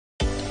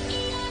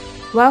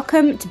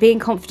Welcome to Being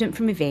Confident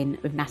from Within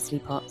with Natalie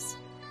Potts,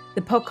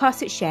 the podcast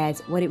that shares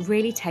what it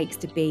really takes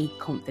to be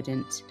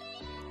confident.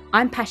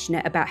 I'm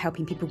passionate about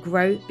helping people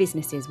grow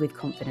businesses with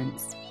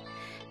confidence.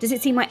 Does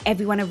it seem like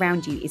everyone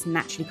around you is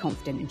naturally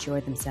confident and sure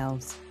of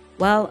themselves?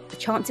 Well, the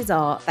chances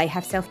are they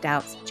have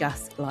self-doubts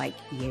just like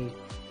you.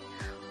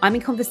 I'm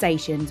in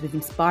conversations with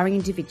inspiring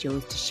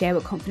individuals to share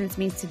what confidence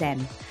means to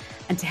them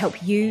and to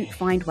help you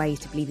find ways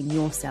to believe in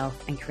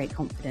yourself and create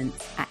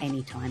confidence at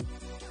any time.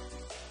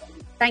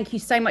 Thank you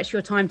so much for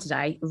your time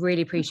today.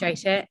 Really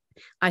appreciate it.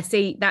 I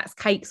see that's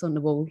cakes on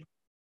the wall.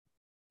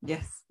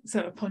 Yes.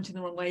 So I'm pointing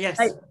the wrong way. Yes.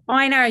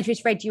 I know. I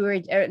just read you were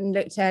and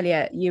looked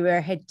earlier. You were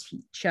a head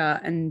teacher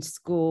and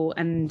school,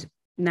 and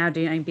now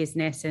doing your own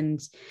business.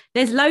 And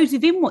there's loads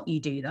within what you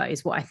do, though,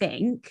 is what I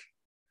think.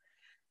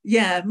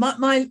 Yeah,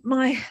 my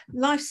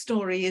life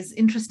story is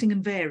interesting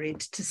and varied,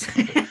 to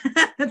say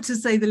to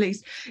say the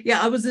least.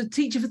 Yeah, I was a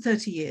teacher for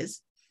 30 years.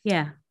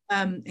 Yeah.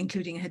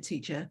 Including a head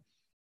teacher.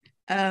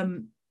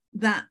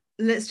 That,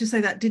 let's just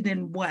say, that didn't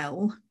end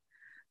well.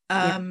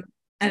 And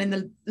in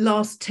the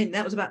last 10,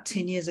 that was about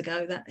 10 years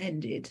ago, that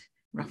ended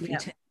roughly 10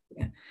 years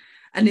ago.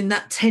 And in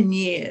that 10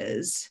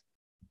 years,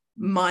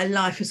 my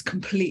life has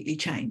completely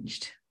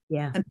changed.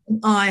 Yeah. And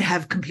I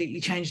have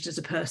completely changed as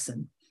a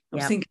person. I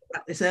was thinking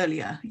about this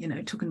earlier,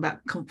 talking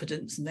about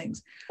confidence and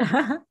things.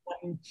 I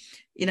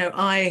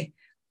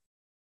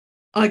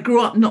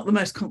grew up not the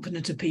most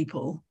confident of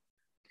people.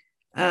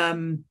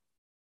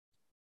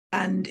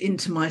 And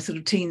into my sort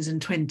of teens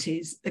and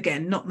 20s,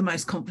 again, not the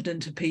most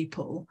confident of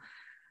people.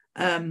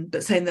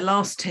 But say in the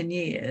last 10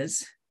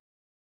 years,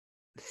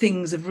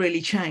 things have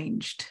really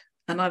changed.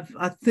 And I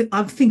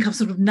think I've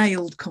sort of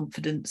nailed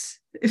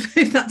confidence,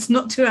 if that's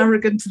not too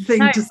arrogant a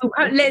thing to say.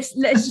 Let's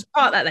just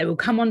part that though. We'll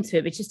come on to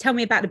it, but just tell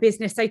me about the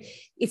business. So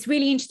it's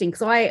really interesting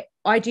because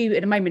I do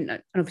at the moment,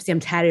 and obviously I'm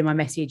tailoring my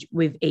message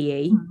with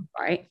EE,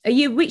 right?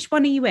 Which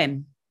one are you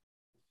in?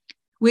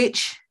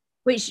 Which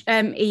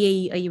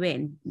EE are you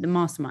in? The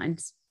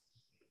masterminds?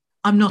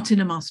 I'm not in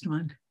a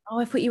mastermind. Oh,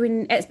 I thought you were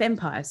in Expert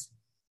Empires.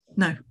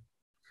 No.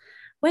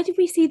 Where did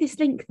we see this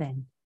link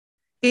then?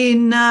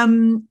 In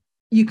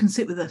You Can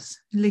Sit With Us,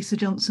 Lisa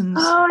Johnson's.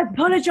 Oh, I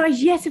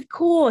apologise. Yes, of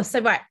course.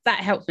 So right, that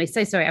helps me.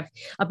 So sorry,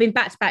 I've been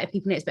back to back with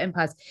people in Expert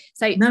Empires.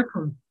 So no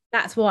problem.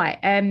 That's why.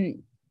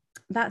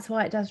 That's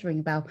why it does ring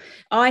a bell.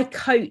 I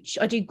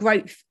do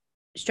growth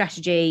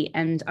strategy,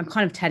 and I'm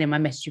kind of telling my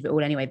message of it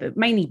all anyway, but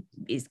mainly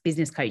it's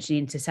business coaching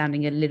into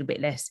sounding a little bit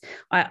less.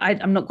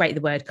 I'm not great at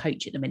the word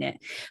coach at the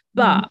minute,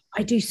 but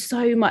I do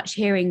so much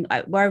hearing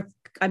where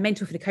I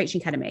mentor for the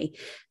Coaching Academy,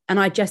 and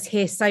I just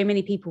hear so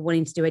many people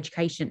wanting to do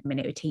education at the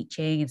minute with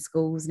teaching and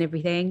schools and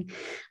everything.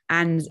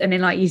 And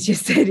then, like you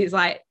just said, it's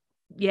like,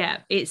 yeah,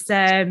 it's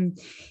a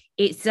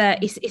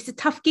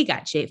tough gig,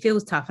 actually. It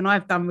feels tough. And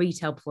I've done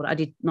retail before. I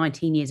did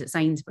 19 years at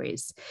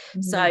Sainsbury's.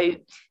 So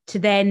to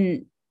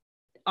then,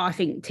 I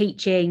think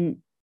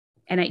teaching,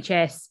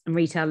 NHS and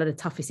retail are the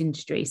toughest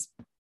industries.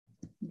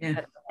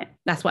 Yeah.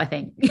 That's what I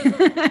think.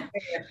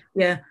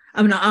 Yeah.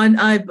 I mean,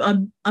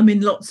 I'm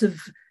in lots of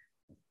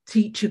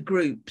teacher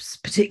groups,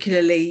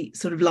 particularly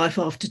sort of life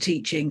after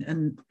teaching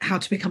and how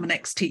to become an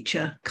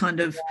ex-teacher kind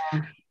of.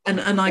 Yeah.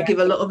 And I give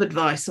a lot of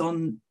advice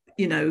on,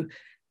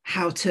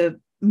 how to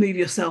move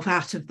yourself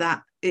out of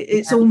that.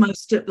 It's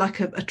almost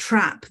like a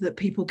trap that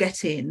people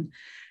get in,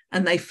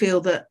 and they feel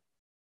that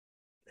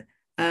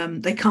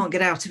they can't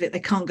get out of it. They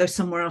can't go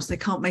somewhere else. They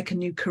can't make a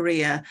new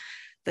career.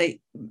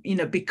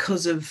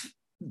 Because of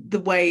the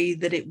way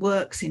that it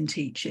works in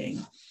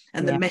teaching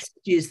and the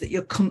messages that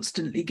you're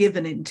constantly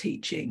given in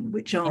teaching,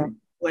 which aren't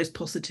always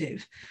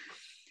positive.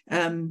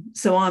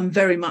 So I'm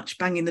very much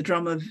banging the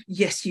drum of,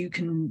 yes, you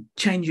can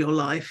change your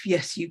life.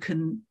 Yes, you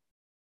can,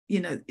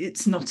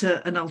 it's not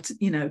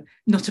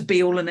not a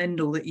be all and end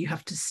all that you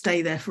have to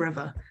stay there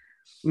forever.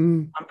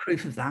 I'm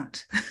proof of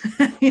that.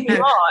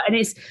 You are, and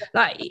it's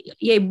like,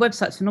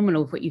 website's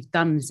phenomenal for what you've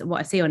done, what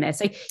I see on there.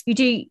 So you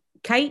do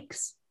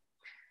cakes,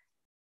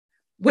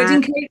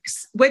 wedding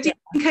cakes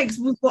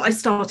was what I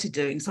started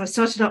doing. So I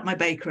started up my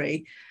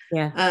bakery.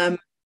 Although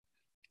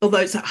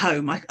it's at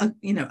home,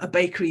 a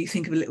bakery, you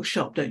think of a little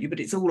shop, don't you? But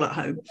it's all at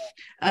home.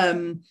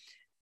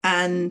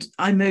 And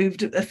I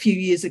moved a few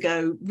years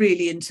ago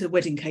really into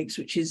wedding cakes,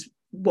 which is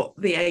what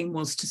the aim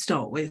was to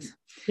start with.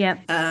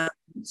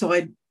 So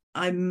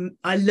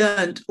I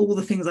learned all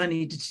the things I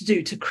needed to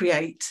do to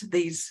create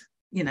these,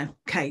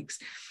 cakes.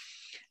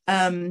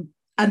 And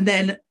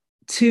then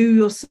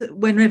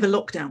whenever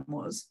lockdown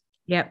was,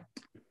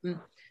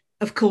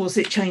 of course,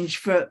 it changed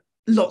for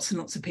lots and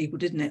lots of people,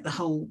 didn't it? The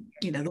whole,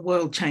 the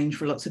world changed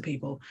for lots of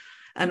people.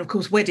 And of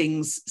course,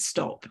 weddings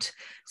stopped.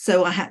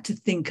 So I had to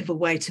think of a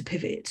way to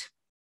pivot.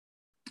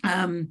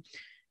 And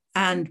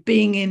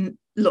being in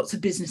lots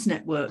of business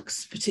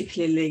networks,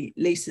 particularly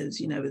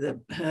Lisa's, with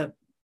her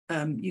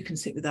You Can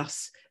Sit With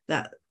Us,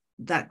 that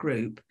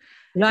group.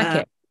 You like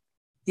it?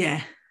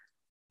 Yeah.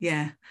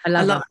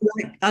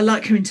 I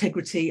like her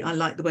integrity. I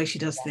like the way she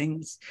does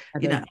things.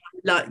 I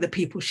like the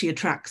people she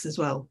attracts as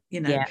well.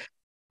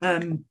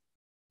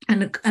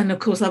 And of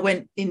course I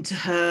went into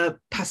her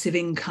passive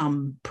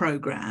income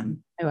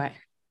program. All right.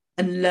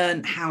 And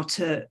learn how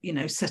to,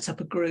 set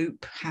up a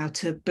group, how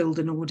to build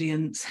an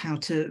audience, how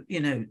to,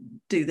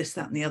 do this,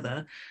 that, and the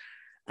other.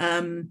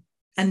 And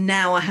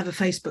now I have a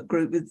Facebook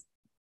group with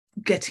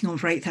getting on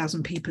for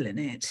 8,000 people in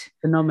it.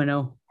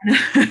 Phenomenal.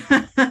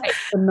 It's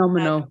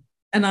phenomenal.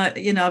 And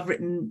I've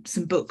written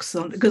some books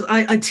on, because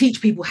I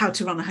teach people how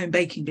to run a home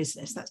baking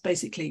business. That's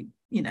basically,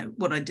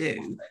 what I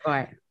do.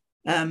 Right.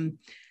 And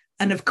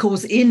of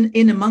course,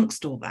 in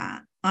amongst all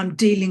that, I'm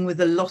dealing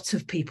with a lot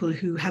of people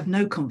who have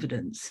no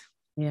confidence.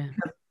 Yeah.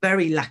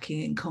 Very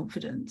lacking in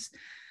confidence.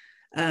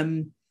 I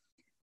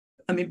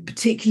mean,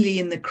 particularly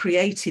in the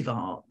creative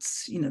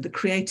arts, the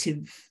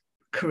creative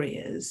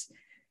careers,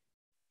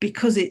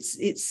 because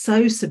it's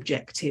so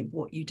subjective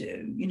what you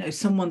do.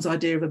 Someone's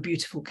idea of a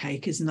beautiful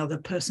cake is another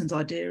person's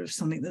idea of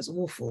something that's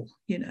awful,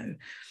 and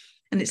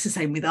it's the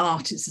same with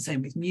art, it's the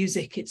same with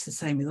music, it's the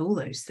same with all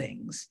those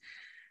things.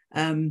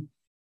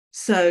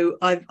 So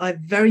I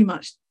very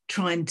much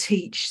try and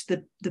teach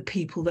the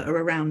people that are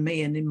around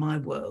me and in my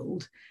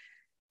world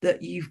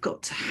that you've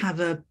got to have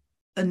a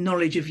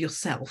knowledge of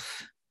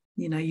yourself.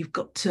 You've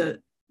got to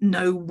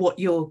know what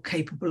you're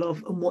capable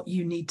of and what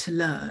you need to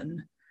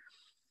learn.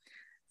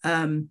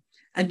 And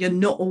you're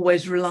not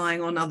always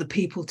relying on other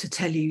people to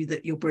tell you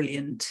that you're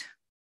brilliant,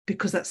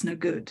 because that's no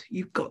good.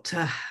 You've got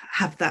to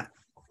have that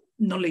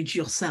knowledge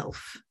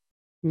yourself.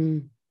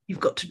 You've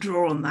got to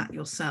draw on that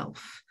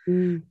yourself.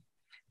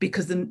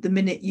 Because the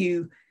minute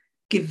you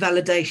give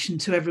validation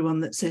to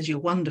everyone that says you're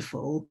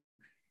wonderful,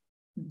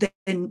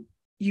 then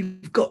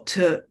you've got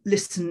to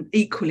listen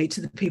equally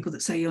to the people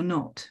that say you're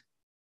not.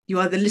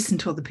 You either listen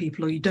to other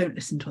people or you don't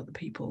listen to other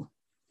people.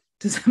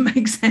 Does that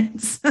make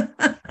sense?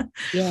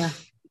 Yeah.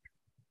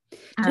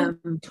 Talk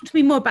to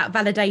me more about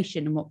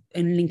validation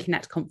and linking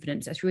that to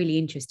confidence. That's really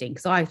interesting,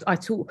 because I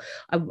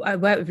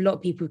work with a lot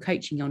of people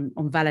coaching on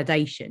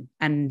validation,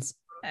 and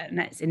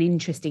that's an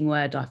interesting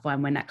word I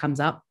find when that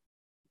comes up.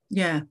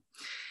 Yeah.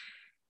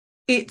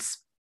 It's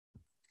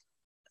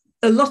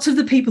a lot of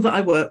the people that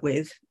I work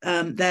with,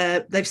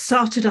 they've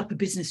started up a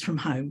business from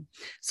home.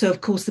 So,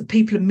 of course, the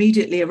people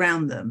immediately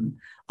around them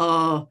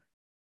are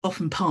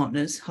often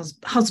partners,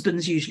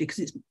 husbands usually, because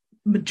it's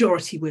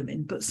majority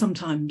women, but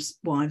sometimes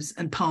wives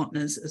and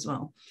partners as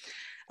well.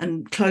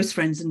 And close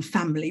friends and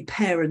family,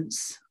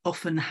 parents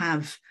often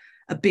have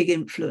a big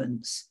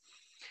influence.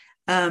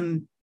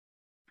 And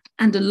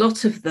a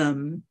lot of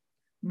them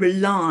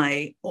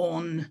rely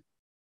on,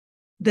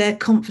 their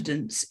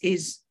confidence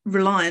is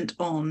reliant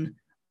on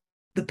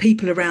the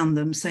people around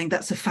them saying,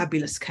 that's a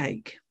fabulous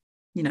cake,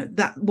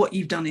 that what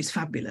you've done is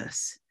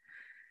fabulous.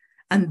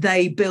 And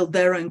they build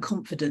their own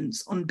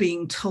confidence on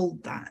being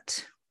told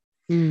that.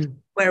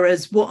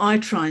 Whereas what I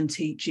try and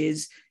teach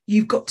is,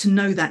 you've got to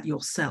know that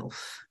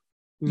yourself.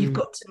 You've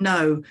got to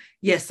know,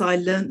 yes, I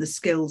learned the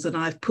skills and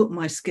I've put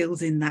my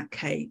skills in that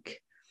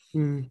cake.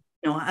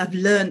 I've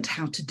learned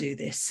how to do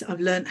this. I've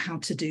learned how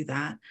to do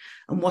that.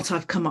 And what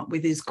I've come up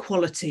with is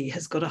quality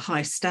has got a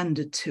high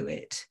standard to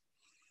it.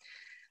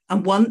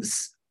 And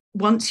once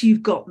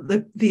you've got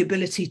the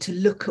ability to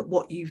look at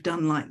what you've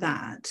done like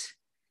that,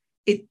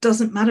 it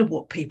doesn't matter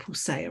what people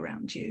say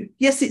around you.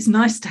 Yes, it's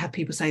nice to have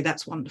people say,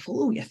 that's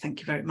wonderful. Oh, yeah, thank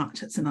you very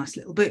much. That's a nice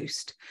little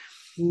boost.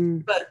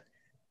 But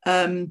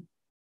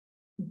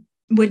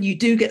when you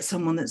do get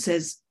someone that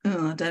says,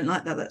 oh, I don't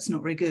like that, that's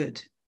not very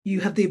good, you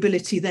have the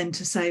ability then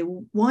to say,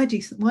 well, why do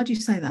you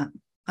say that?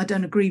 I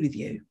don't agree with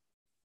you,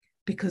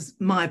 because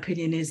my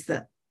opinion is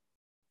that,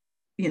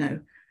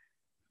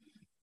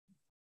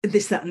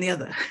 this, that, and the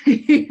other.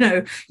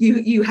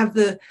 You have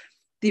the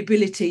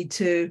ability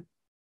to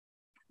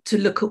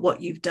look at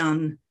what you've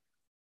done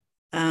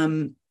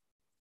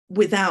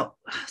without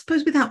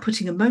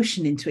putting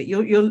emotion into it.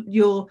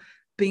 You're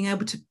being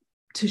able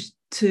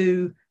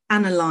to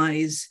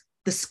analyze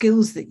the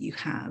skills that you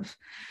have,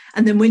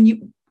 and then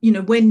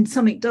when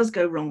something does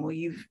go wrong, or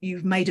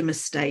you've made a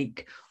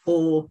mistake,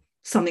 or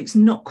something's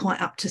not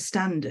quite up to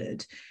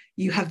standard,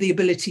 you have the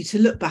ability to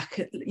look back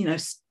at,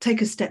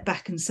 take a step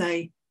back and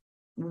say,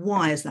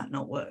 why has that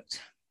not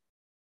worked?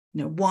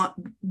 What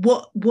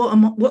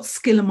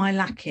skill am I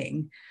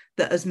lacking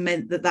that has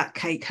meant that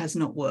cake has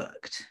not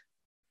worked?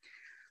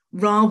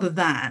 Rather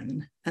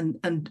than,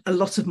 and a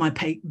lot of my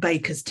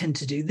bakers tend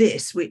to do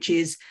this, which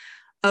is,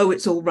 oh,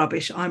 it's all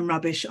rubbish, I'm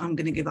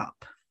going to give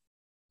up.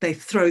 They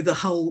throw the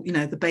whole,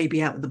 the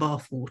baby out with the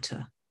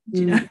bathwater,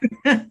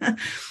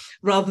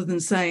 rather than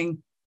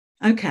saying,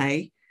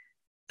 okay,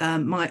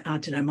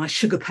 my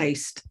sugar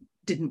paste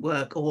didn't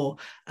work, or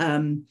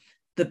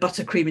the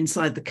buttercream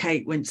inside the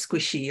cake went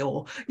squishy,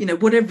 or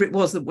whatever it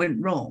was that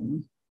went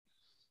wrong.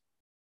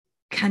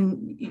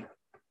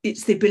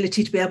 It's the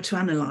ability to be able to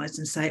analyze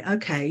and say,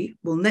 okay,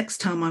 well, next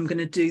time I'm going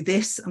to do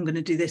this, I'm going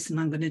to do this, and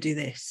I'm going to do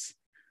this.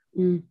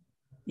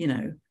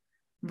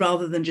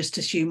 Rather than just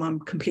assume I'm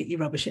completely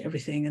rubbish at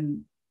everything,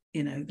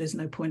 and there's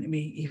no point in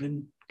me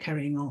even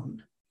carrying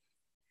on.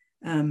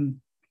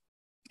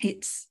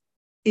 It's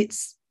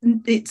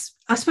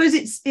I suppose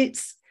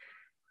it's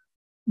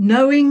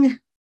knowing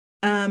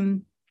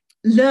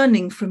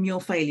learning from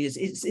your failures.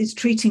 It's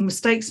treating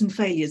mistakes and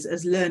failures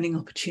as learning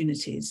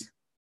opportunities.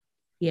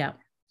 Yeah.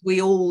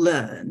 We all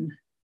learn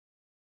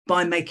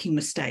by making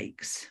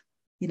mistakes.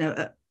 You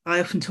know, I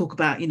often talk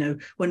about, you know,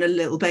 when a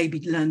little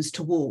baby learns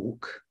to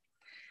walk,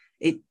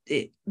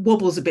 it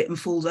wobbles a bit and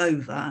falls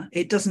over.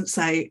 It doesn't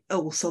say,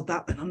 oh, well, sod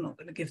that then, I'm not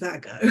going to give that a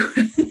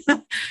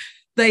go.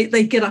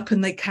 They get up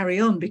and they carry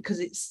on, because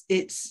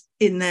it's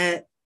in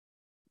their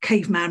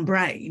caveman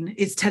brain,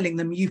 it's telling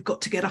them you've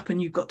got to get up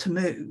and you've got to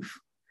move,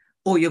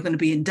 or you're going to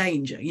be in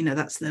danger. You know,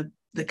 that's the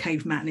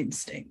caveman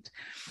instinct.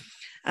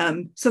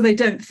 So they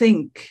don't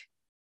think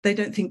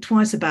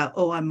twice about,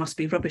 oh, I must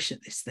be rubbish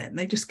at this then.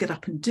 They just get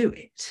up and do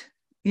it.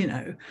 You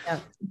know,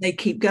 They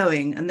keep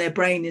going, and their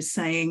brain is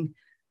saying,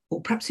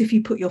 well, perhaps if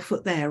you put your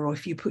foot there, or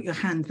if you put your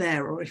hand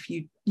there, or if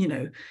you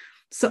know,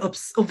 so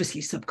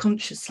obviously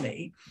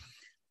subconsciously,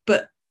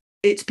 but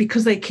it's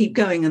because they keep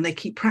going and they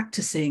keep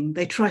practicing.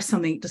 They try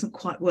something, it doesn't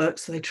quite work,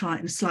 so they try it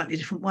in a slightly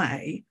different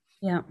way.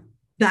 Yeah.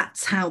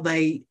 That's how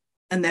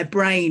and their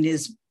brain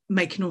is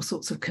making all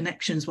sorts of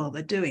connections while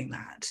they're doing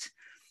that.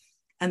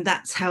 And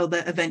that's how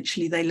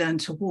eventually they learn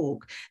to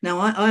walk. Now,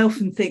 I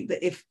often think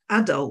that if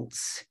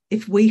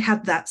we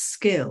had that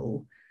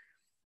skill,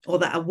 or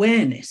that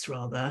awareness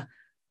rather,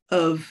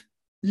 of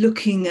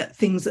looking at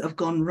things that have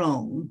gone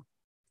wrong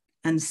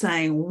and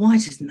saying, why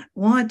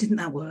didn't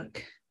that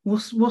work?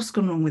 What's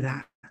gone wrong with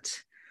that?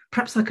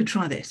 Perhaps I could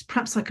try this.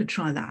 Perhaps I could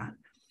try that.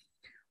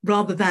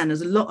 Rather than,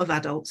 as a lot of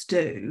adults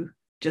do,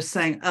 just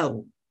saying,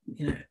 oh,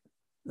 you know,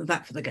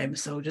 that for the game of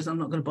soldiers, I'm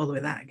not going to bother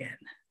with that again.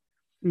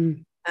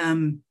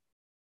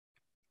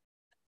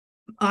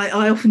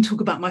 I often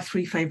talk about my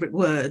 3 favourite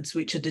words,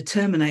 which are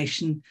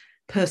determination,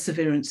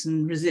 perseverance,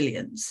 and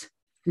resilience.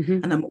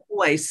 Mm-hmm. And I'm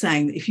always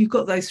saying that if you've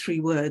got those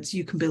 3 words,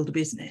 you can build a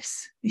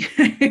business.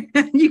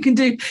 you can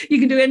do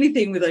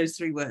anything with those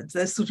 3 words.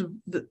 They're sort of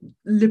the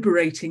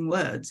liberating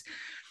words.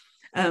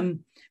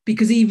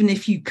 Because even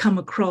if you come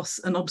across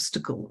an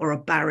obstacle or a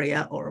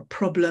barrier or a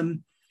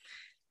problem,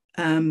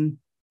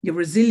 your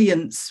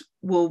resilience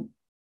will,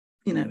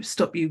 you know,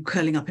 stop you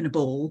curling up in a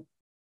ball.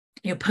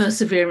 Your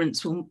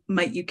perseverance will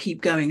make you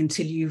keep going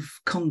until you've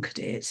conquered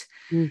it.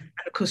 And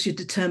of course, your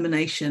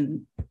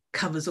determination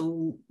covers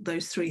all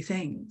those 3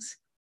 things.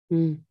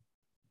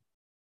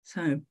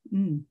 So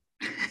you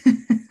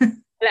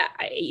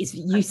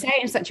say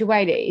it in such a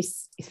way that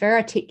it's very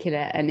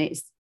articulate, and it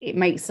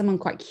makes someone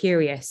quite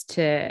curious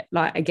to,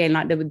 like, again,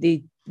 like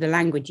the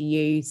language you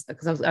use,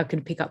 because I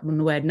could pick up on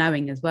the word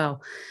knowing as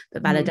well, the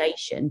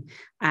validation.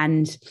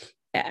 And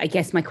I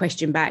guess my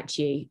question back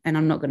to you, and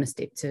I'm not going to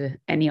stick to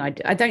any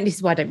idea. This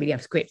is why I don't really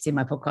have scripts in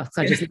my podcast, because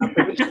I just love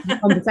the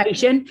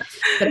conversation.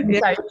 But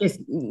also just,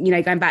 you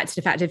know, going back to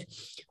the fact of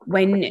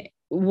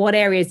what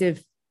areas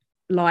of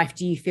life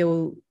do you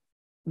feel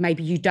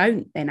maybe you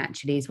don't then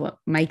actually, is what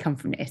may come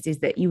from this, is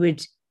that you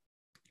would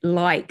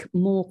like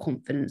more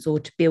confidence, or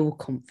to build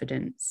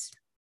confidence?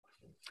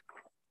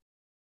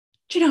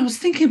 Do you know, I was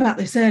thinking about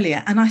this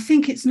earlier, and I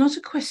think it's not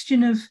a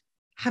question of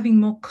having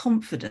more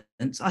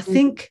confidence. I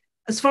think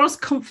as far as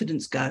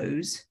confidence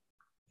goes,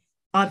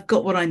 I've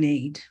got what I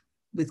need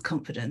with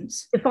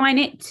confidence. Define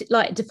it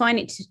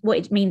what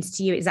it means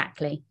to you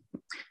exactly.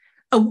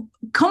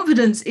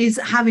 Confidence is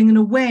having an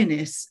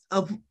awareness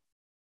of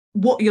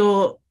what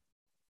your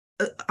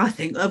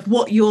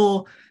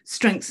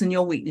strengths and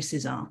your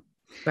weaknesses are.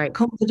 Right.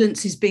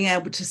 Confidence is being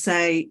able to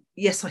say,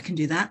 yes, I can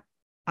do that.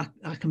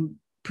 I can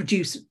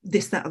produce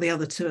this, that, or the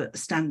other to a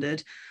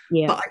standard,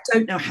 but I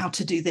don't know how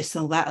to do this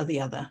or that or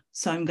the other.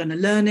 So I'm going to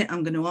learn it.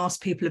 I'm going to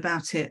ask people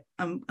about it.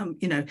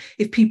 You know,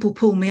 if people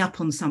pull me up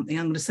on something,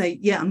 I'm going to say,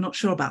 yeah, I'm not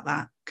sure about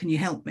that. Can you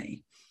help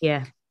me?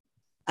 Yeah.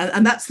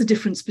 And that's the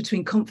difference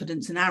between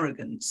confidence and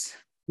arrogance.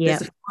 Yeah.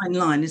 There's a fine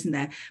line, isn't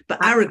there?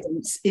 But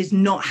arrogance is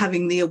not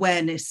having the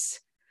awareness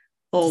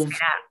of,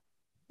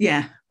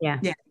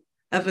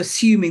 of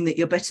assuming that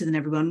you're better than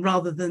everyone,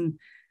 rather than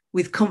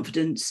with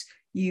confidence,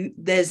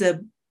 there's a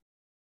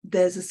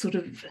sort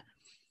of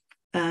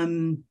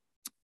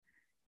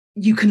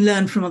you can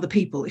learn from other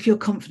people. If you're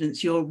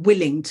confident, you're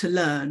willing to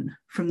learn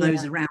from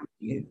those around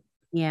you.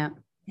 Yeah.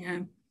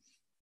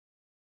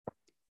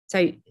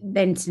 So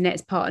then to the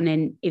next part, and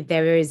then if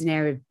there is an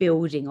area of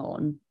building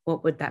on,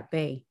 what would that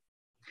be?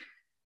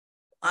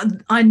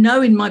 I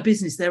know in my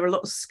business there are a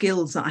lot of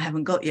skills that I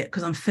haven't got yet,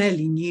 because I'm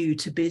fairly new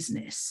to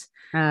business.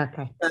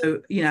 Okay.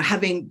 So, you know,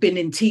 having been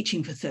in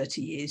teaching for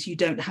 30 years, you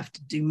don't have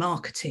to do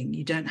marketing.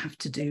 You don't have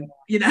to do,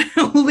 you know,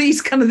 all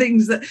these kind of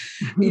things that,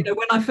 you know,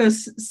 when I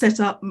first set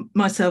up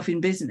myself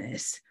in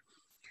business,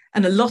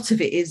 and a lot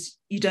of it is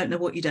you don't know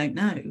what you don't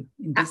know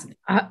in business.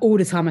 All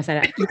the time I say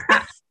that.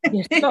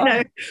 You're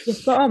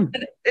spot on.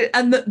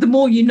 And the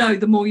more you know,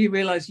 the more you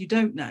realise you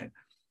don't know.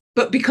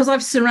 But because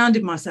I've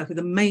surrounded myself with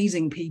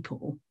amazing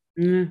people,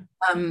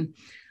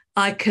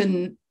 I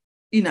can,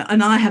 you know,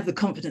 and I have the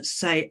confidence to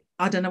say,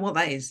 I don't know what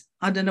that is.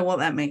 I don't know what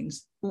that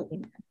means.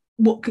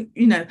 What,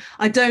 you know,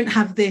 I don't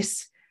have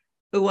this,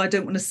 I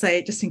don't want to say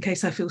it just in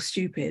case I feel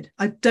stupid.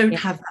 I don't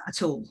have that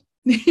at all.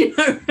 You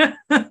know?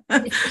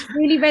 It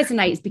really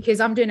resonates because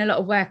I'm doing a lot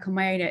of work on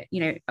my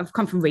own. I've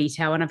come from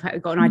retail and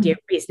I've got an idea of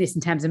business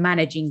in terms of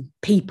managing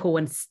people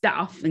and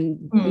stuff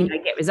and,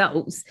 get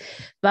results.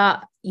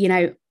 But,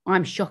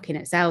 I'm shocking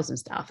at sales and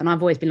stuff. And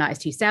I've always been like,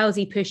 it's too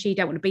salesy, pushy,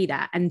 don't want to be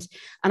that. And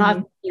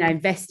I've,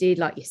 invested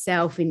like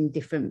yourself in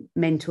different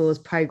mentors,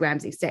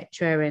 programs,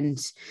 etc.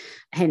 And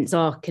hence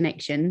our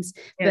connections.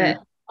 Yeah.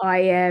 But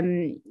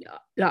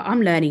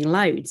I'm learning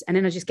loads, and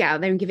then I just get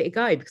out there and give it a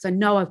go because I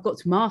know I've got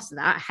to master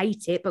that. I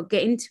hate it, but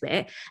get into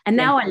it. And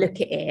now I look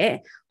at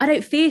it, I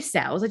don't fear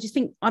sales. I just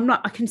think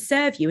I can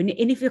serve you. And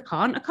if I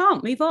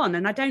can't move on.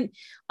 And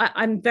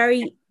I'm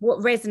very, what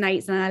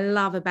resonates and I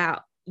love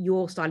about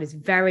your style is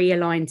very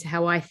aligned to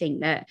how I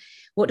think that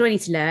what do I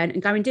need to learn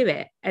and go and do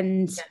it.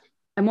 And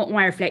what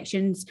my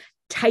reflections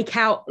take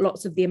out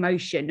lots of the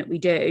emotion that we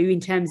do in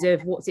terms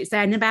of what's it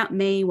saying about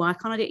me, why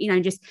can't I do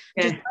it, just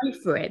go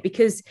for it,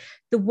 because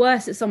the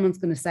worst that someone's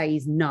going to say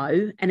is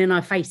no, and then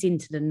I face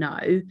into the no,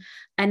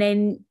 and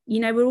then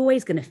we're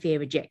always going to fear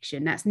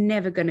rejection. That's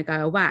never going to go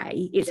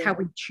away. It's how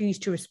we choose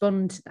to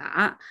respond to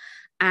that.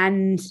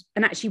 And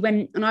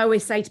actually I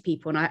always say to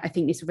people, and I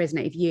think this will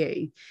resonate with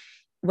you,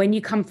 when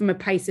you come from a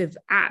place of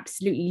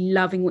absolutely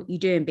loving what you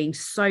do and being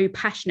so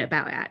passionate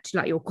about it to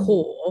like your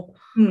core,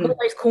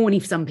 always corny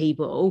for some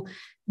people,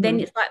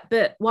 then it's like,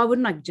 but why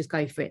wouldn't I just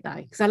go for it though?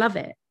 Because I love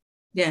it.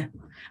 Yeah,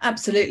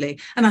 absolutely.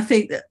 And I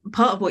think that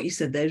part of what you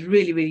said there is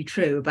really, really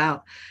true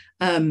about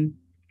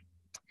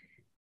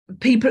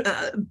people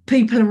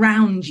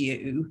around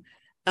you.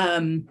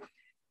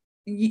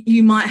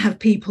 You might have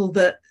people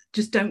that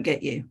just don't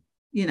get you,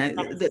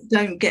 that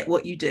don't get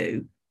what you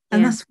do.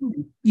 And that's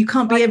fine. You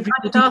can't be every.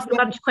 I just ask a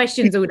bunch of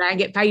questions all day and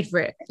get paid for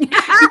it.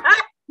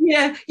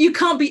 Yeah, you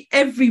can't be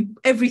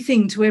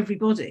everything to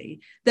everybody.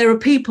 There are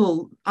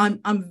people.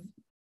 I'm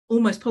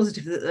almost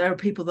positive that there are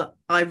people that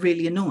I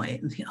really annoy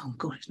and think, oh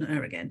God, it's not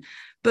her again.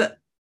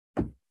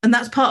 And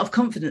that's part of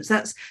confidence.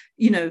 That's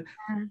I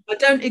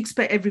don't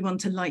expect everyone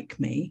to like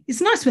me.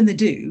 It's nice when they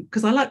do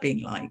because I like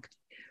being liked.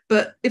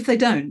 But if they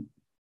don't,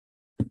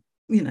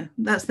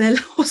 that's their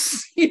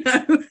loss.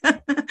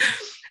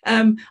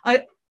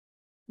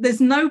 There's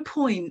no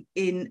point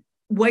in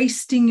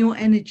wasting your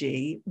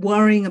energy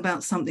worrying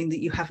about something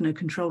that you have no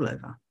control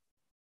over.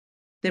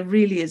 There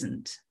really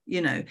isn't.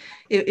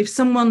 If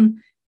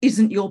someone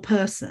isn't your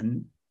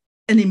person,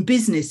 and in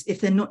business,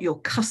 if they're not your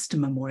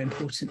customer, more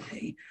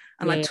importantly,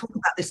 and I talk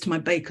about this to my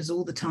bakers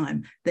all the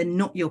time, they're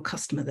not your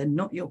customer, they're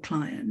not your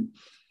client.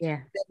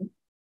 Yeah.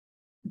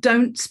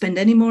 Don't spend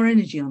any more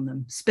energy on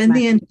them. Spend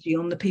the energy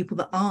on the people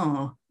that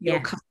are your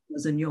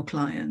customers and your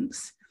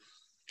clients.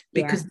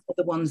 Because they're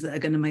the ones that are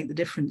going to make the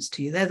difference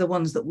to you. They're the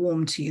ones that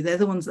warm to you. They're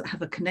the ones that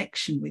have a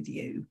connection with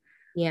you.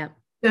 Yeah.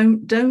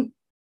 Don't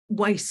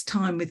waste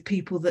time with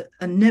people that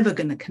are never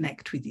going to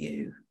connect with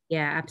you.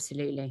 Yeah,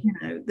 absolutely.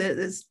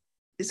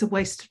 It's a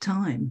waste of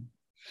time.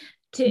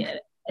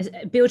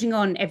 Building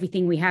on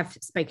everything we have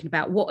spoken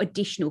about, what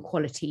additional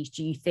qualities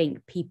do you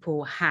think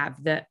people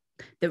have that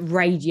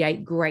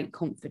radiate great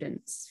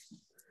confidence?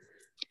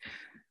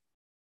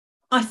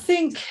 I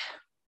think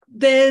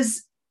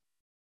there's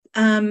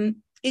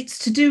it's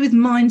to do with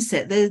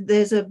mindset.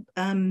 There's a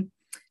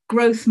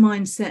growth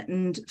mindset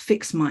and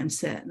fixed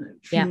mindset.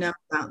 If you know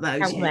about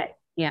those.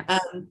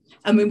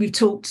 I mean, we've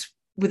talked,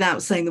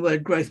 without saying the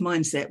word growth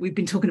mindset, we've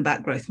been talking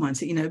about growth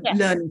mindset,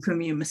 learning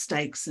from your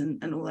mistakes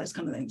and all those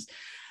kind of things.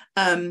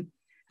 And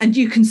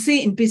you can see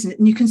it in business,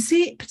 and you can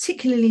see it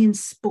particularly in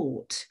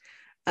sport.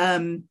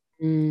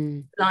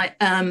 Like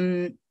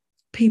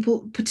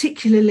people,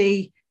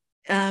 particularly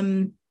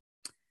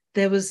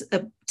there was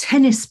a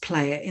tennis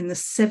player in the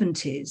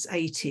 70s,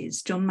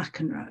 80s, John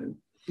McEnroe,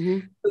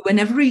 who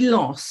whenever he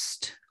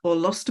lost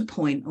a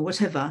point or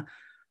whatever,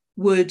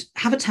 would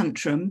have a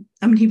tantrum.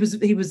 I mean, he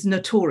was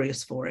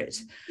notorious for it.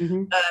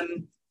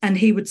 And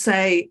he would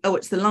say, oh,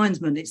 it's the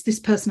linesman, it's this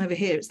person over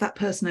here, it's that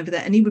person over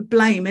there. And he would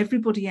blame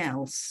everybody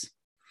else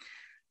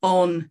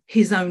on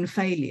his own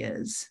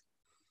failures.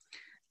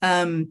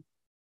 And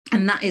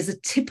that is a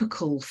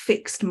typical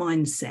fixed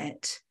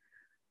mindset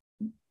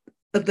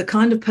of the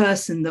kind of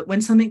person that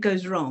when something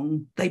goes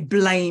wrong, they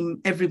blame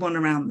everyone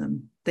around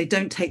them. They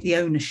don't take the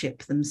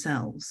ownership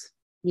themselves.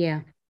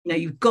 Yeah.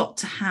 You've got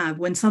to have,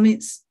 when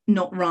something's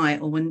not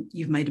right or when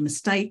you've made a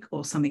mistake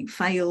or something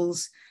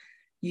fails,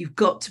 you've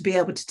got to be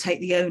able to take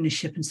the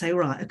ownership and say,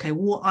 right, okay,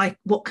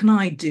 what can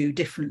I do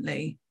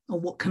differently? Or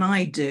what can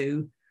I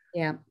do?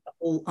 Yeah.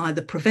 Or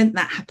either prevent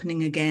that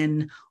happening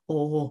again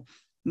or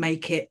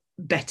make it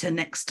better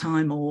next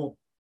time or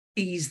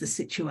ease the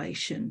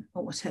situation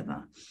or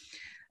whatever.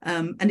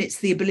 And it's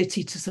the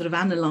ability to sort of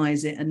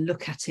analyze it and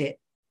look at it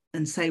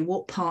and say,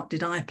 what part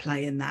did I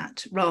play in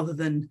that? Rather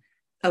than,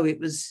 oh, it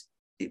was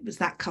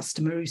that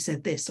customer who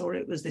said this, or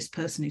it was this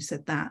person who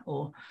said that,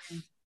 or,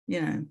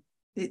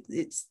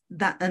 it's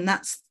that. And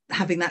that's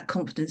having that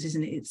confidence,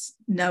 isn't it? It's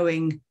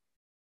knowing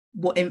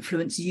what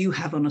influence you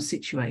have on a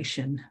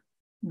situation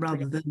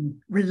rather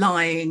than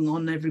relying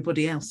on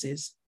everybody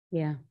else's.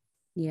 Yeah.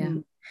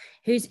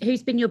 Who's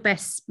been your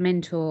best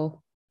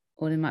mentor,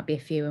 or there might be a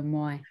few, and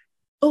why?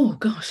 Oh,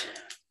 gosh.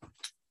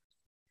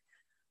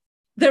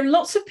 There are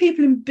lots of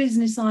people in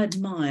business I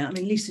admire. I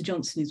mean, Lisa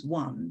Johnson is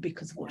one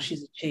because of what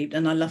she's achieved,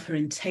 and I love her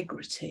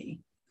integrity.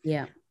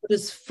 Yeah. But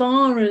as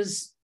far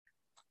as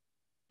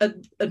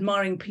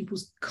admiring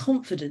people's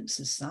confidence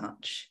as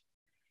such,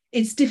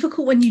 it's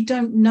difficult when you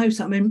don't know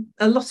something. I mean,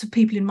 a lot of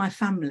people in my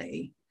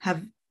family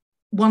have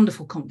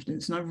wonderful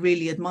confidence, and I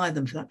really admire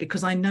them for that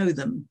because I know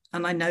them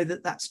and I know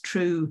that that's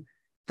true.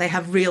 They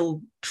have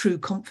real, true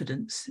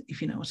confidence,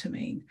 if you know what I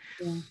mean.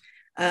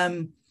 Yeah.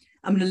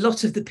 I mean, a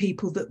lot of the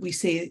people that we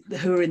see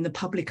who are in the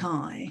public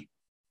eye,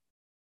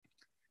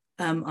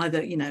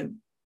 either, you know,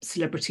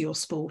 celebrity or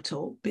sport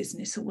or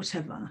business or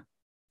whatever,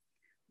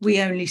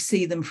 we only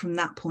see them from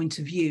that point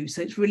of view.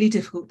 So it's really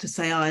difficult to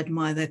say I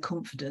admire their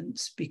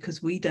confidence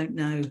because we don't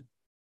know.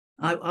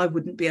 I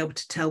wouldn't be able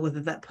to tell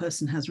whether that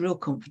person has real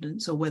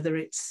confidence or whether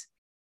it's,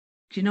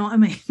 do you know what I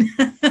mean?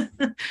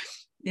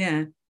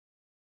 Yeah.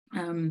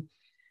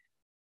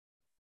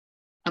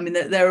 I mean,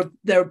 there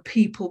are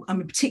people, I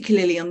mean,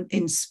 particularly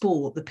in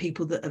sport, the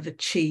people that have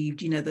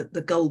achieved, you know,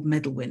 the gold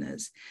medal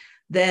winners,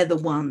 they're the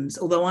ones,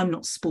 although I'm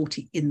not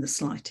sporty in the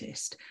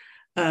slightest,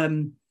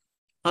 I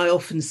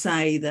often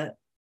say that,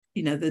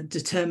 you know, the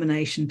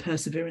determination,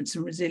 perseverance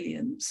and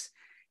resilience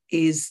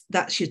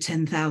that's your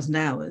 10,000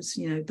 hours.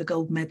 You know, the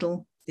gold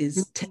medal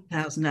is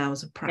 10,000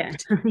 hours of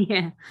practice.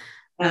 Yeah.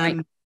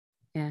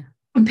 Yeah.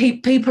 And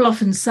people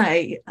often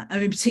say, I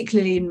mean,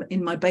 particularly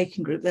in my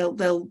baking group,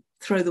 they'll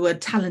throw the word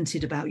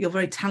talented about. You're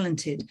very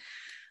talented.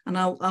 And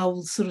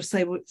I'll sort of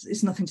say, well,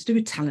 it's nothing to do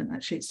with talent,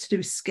 actually. It's to do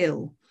with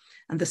skill.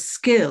 And the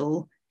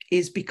skill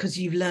is because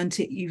you've learned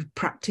it, you've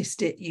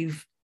practiced it,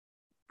 you've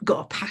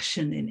got a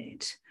passion in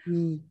it.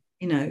 You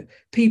know,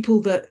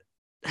 people that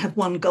have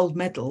won gold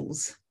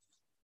medals,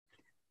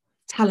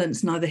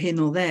 talent's neither here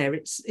nor there.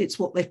 It's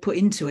what they've put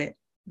into it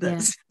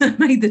that's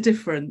made the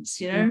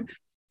difference, you know?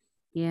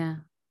 Yeah.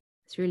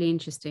 It's really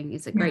interesting.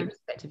 It's a great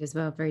perspective as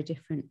well, very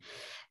different.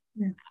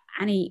 Yeah.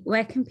 Annie,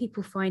 where can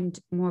people find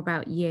more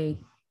about you?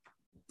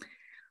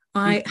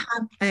 I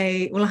have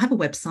a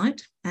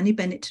website,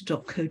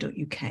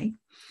 anniebennett.co.uk,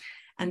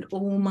 and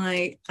all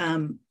my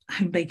home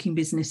baking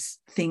business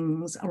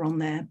things are on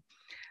there.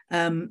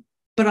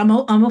 But I'm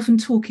often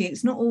talking,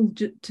 it's not all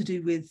to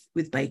do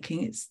with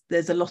baking.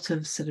 There's a lot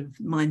of sort of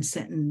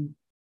mindset, and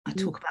I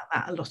talk about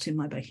that a lot in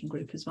my baking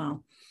group as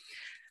well.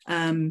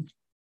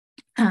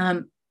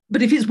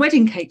 But if it's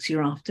wedding cakes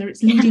you're after,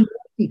 it's Leading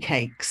Lady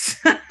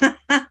Cakes.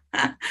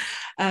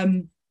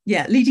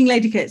 Leading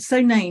Lady Cakes, so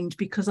named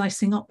because I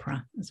sing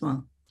opera as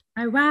well.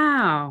 Oh,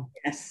 wow.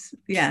 Yes,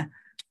 yeah.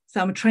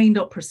 So I'm a trained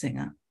opera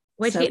singer.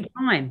 Where'd you get the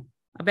time?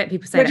 I bet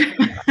people say that.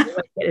 Where'd you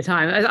get the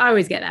time? I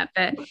always get that,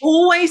 but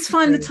always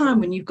find the time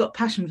when you've got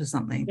passion for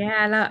something.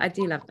 Yeah, I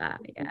do love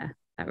that. Yeah,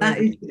 that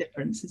is the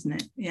difference, isn't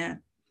it? Yeah.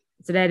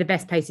 So they're the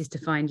best places to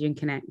find you and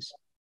connect.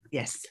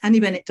 Yes,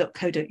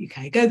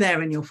 anniebennett.co.uk. Go there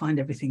and you'll find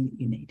everything that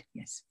you need.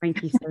 Yes.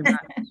 Thank you so much.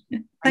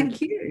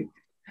 Thank you.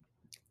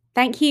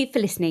 Thank you for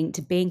listening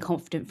to Being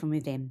Confident from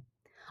Within.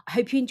 I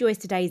hope you enjoyed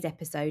today's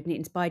episode and it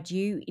inspired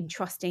you in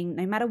trusting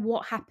no matter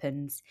what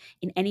happens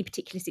in any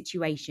particular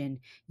situation,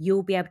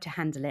 you'll be able to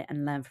handle it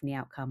and learn from the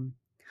outcome.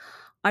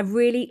 I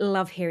really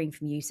love hearing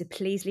from you, so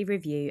please leave a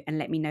review and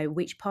let me know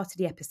which part of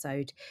the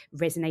episode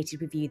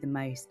resonated with you the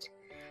most.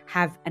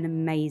 Have an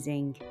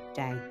amazing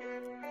day.